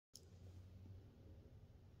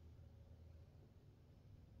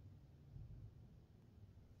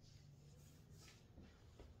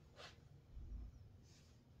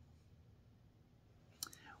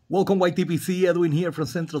Welcome YTPC, Edwin here from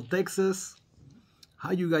Central Texas.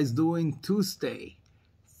 How you guys doing? Tuesday,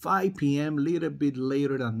 5 p.m., little bit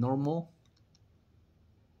later than normal.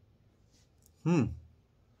 Well,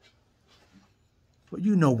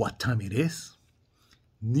 you know what time it is.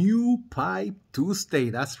 New Pipe Tuesday,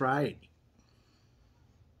 that's right.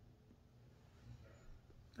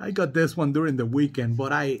 I got this one during the weekend,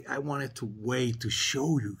 but I wanted to wait to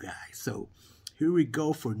show you guys. So here we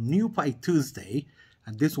go for New Pipe Tuesday.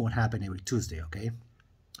 And this won't happen every Tuesday, okay?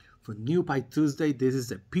 For New Pipe Tuesday, this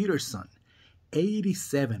is a Peterson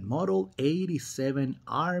 87, model 87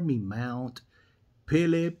 Army mount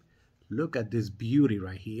Phillip. Look at this beauty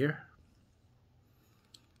right here.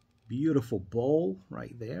 Beautiful bowl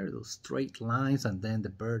right there, those straight lines, and then the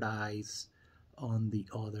bird eyes on the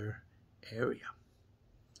other area.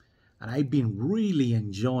 And I've been really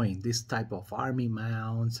enjoying this type of Army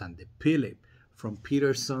mounts and the Phillip from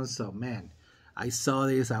Peterson, so man, I saw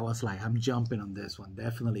this, I was like, I'm jumping on this one.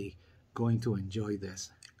 Definitely going to enjoy this.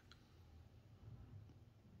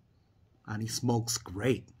 And it smokes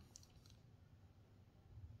great.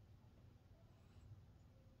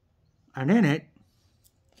 And in it,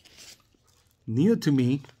 new to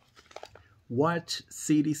me, Watch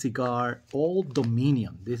City Cigar Old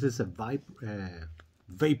Dominion. This is a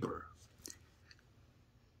vapor.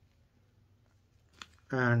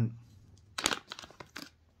 And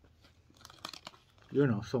you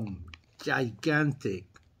know, some gigantic,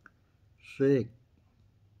 thick,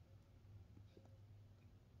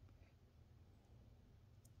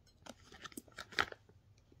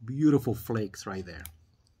 beautiful flakes right there.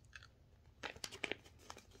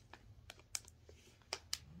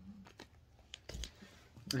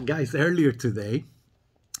 And guys, earlier today,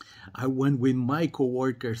 I went with my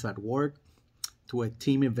co-workers at work to a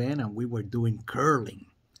team event and we were doing curling.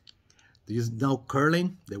 Do you know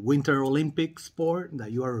curling? The Winter Olympic sport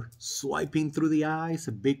that you are swiping through the ice,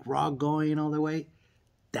 a big rock going all the way?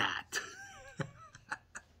 That.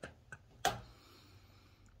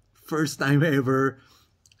 First time ever.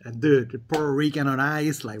 And dude, Puerto Rican on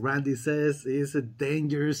ice, like Randy says, is a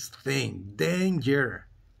dangerous thing. Danger.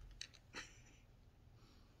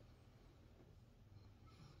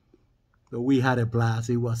 But we had a blast.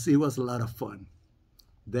 It was a lot of fun.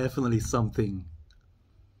 Definitely something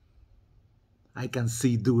I can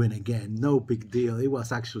see doing again. No big deal. It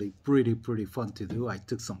was actually pretty fun to do. I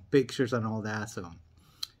took some pictures and all that, so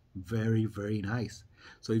very nice.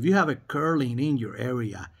 So if you have a curling in your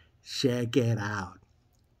area, check it out.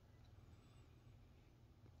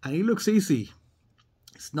 And it looks easy.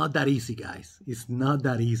 It's not that easy, guys. It's not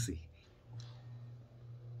that easy.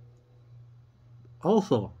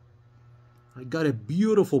 Also, I got a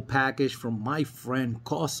beautiful package from my friend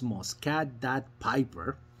Cosmos,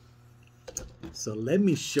 CatDadPiper. So let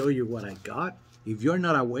me show you what I got. If you're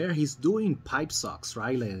not aware, he's doing pipe socks,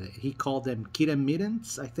 right? He called them kitten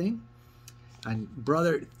mittens, I think. And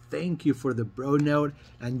brother, thank you for the bro note.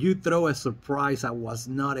 And you throw a surprise I was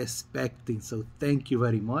not expecting. So thank you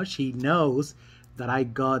very much. He knows that I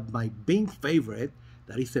got my Bing favorite.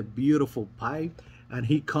 That is a beautiful pipe. And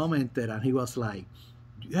he commented and he was like,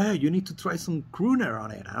 yeah, you need to try some crooner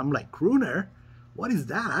on it. And I'm like, crooner? What is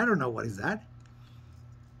that? I don't know what is that.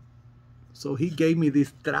 So he gave me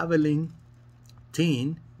this traveling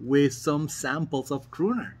tin with some samples of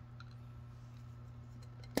crooner.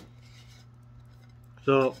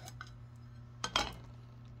 So,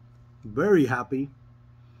 very happy.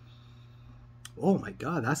 Oh my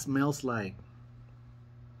God, that smells like,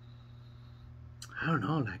 I don't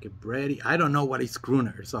know, like a bready. I don't know what is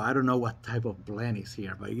crooner, so I don't know what type of blend is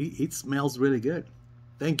here, but it smells really good.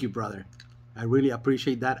 Thank you, brother. I really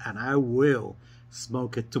appreciate that, and I will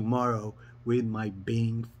smoke it tomorrow with my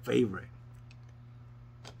Bing favorite.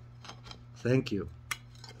 Thank you.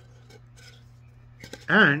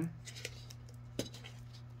 And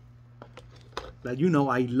like you know,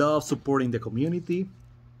 I love supporting the community.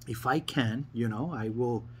 If I can, you know, I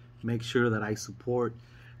will make sure that I support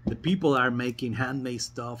the people that are making handmade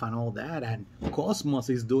stuff and all that. And Cosmos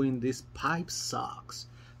is doing these pipe socks.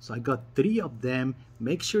 So I got 3 of them.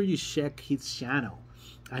 Make sure you check his channel.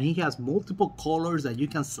 And he has multiple colors that you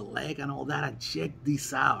can select and all that. And check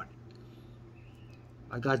this out.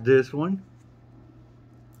 I got this one.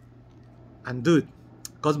 And dude,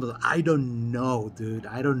 Cosmos, I don't know, dude.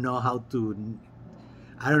 I don't know how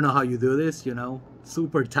you do this, you know.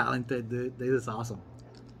 Super talented, dude. This is awesome.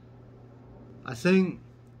 I think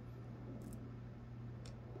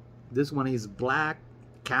this one is black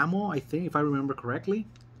camo, I think, if I remember correctly.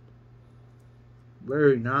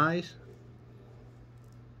 Very nice.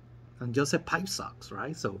 And just a pipe socks,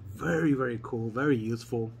 right? So very cool, very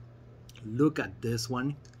useful. Look at this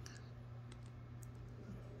one.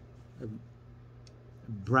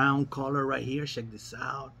 brown color right here. Check this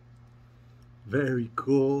out. Very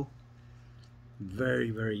cool. Very,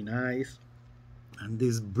 very nice. And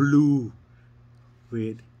this blue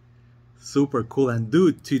with super cool. And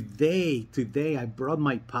dude, today I brought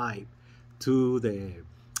my pipe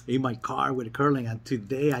in my car with curling, and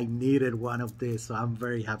today I needed one of these, so I'm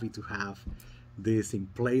very happy to have this in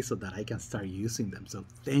place so that I can start using them. So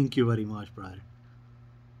thank you very much, brother.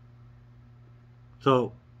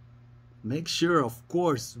 So make sure, of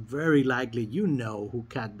course, very likely you know who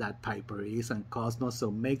CatDadPiper is and Cosmos, so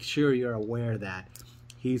make sure you're aware that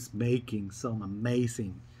he's making some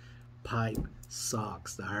amazing pipe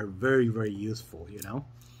socks that are very, very useful, you know.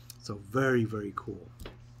 So very, very cool.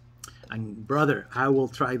 And brother, I will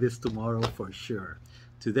try this tomorrow for sure.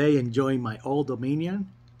 Today, enjoying my Old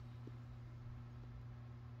Dominion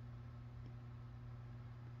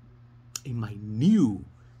in my new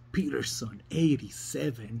Peterson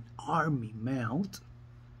 87 Army mount.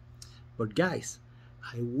 But guys,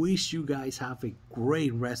 I wish you guys have a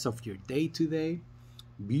great rest of your day today.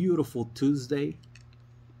 Beautiful Tuesday.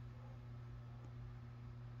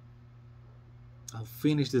 I'll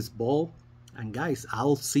finish this bowl. And guys,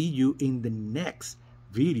 I'll see you in the next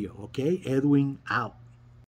video, okay? Edwin out.